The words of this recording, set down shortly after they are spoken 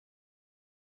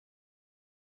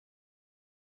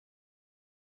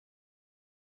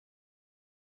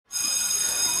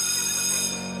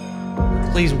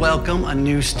Please welcome a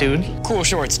new student. Cool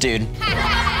shorts, dude.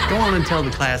 Go on and tell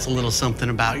the class a little something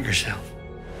about yourself.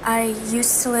 I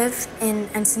used to live in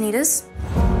Encinitas.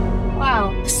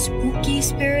 Wow, the spooky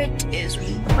spirit is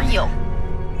real.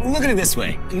 Look at it this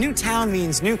way. A new town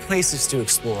means new places to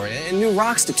explore and new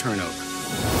rocks to turn over.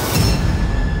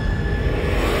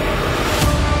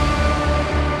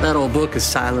 That old book is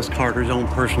Silas Carter's own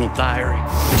personal diary.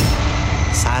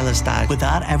 Silas died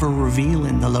without ever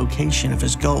revealing the location of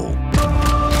his gold.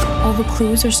 All the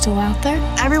clues are still out there?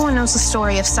 Everyone knows the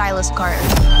story of Silas Carter.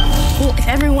 Well, if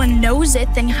everyone knows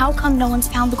it, then how come no one's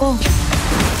found the gold?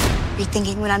 You're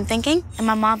thinking what I'm thinking? And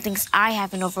my mom thinks I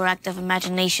have an overactive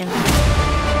imagination.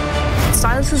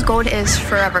 Silas's gold is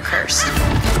forever cursed.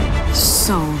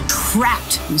 Soul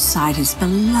trapped inside his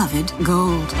beloved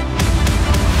gold.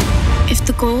 If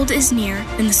the gold is near,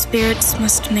 then the spirits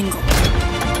must mingle.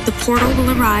 The portal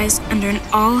will arise under an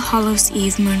All Hallows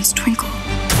Eve moon's twinkle.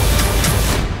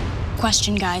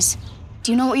 Question, guys.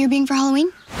 Do you know what you're being for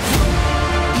Halloween?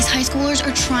 These high schoolers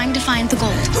are trying to find the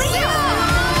gold.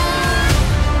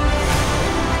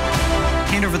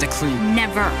 Hand over the clue.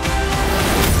 Never.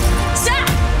 Stop!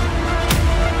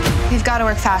 We've got to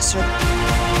work faster.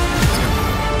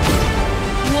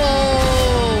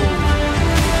 Whoa!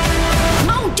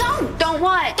 No, don't! Don't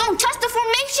what? Don't touch the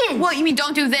formation! What, you mean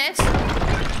don't do this?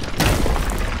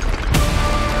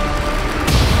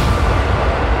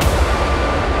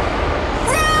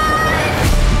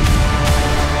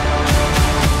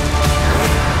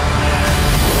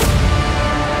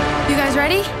 You guys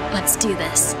ready? Let's do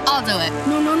this. I'll do it.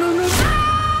 No.